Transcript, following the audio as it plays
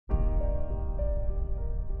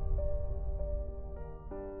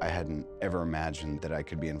I hadn't ever imagined that I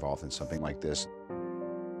could be involved in something like this.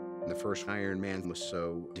 The first Iron Man was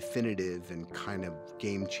so definitive and kind of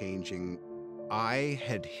game-changing. I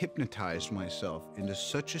had hypnotized myself into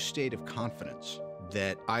such a state of confidence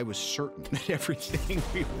that I was certain that everything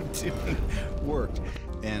we were doing worked.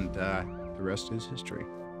 And the rest is history.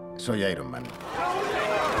 Soy Iron Man.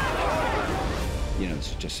 You know,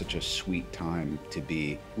 it's just such a sweet time to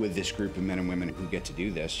be with this group of men and women who get to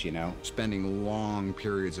do this, you know? Spending long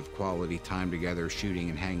periods of quality time together,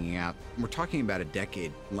 shooting and hanging out. We're talking about a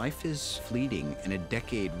decade. Life is fleeting, and a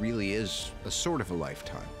decade really is a sort of a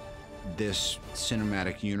lifetime. This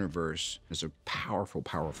cinematic universe is a powerful,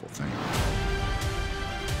 powerful thing.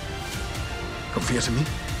 ¿Confías en mí?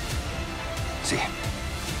 Sí.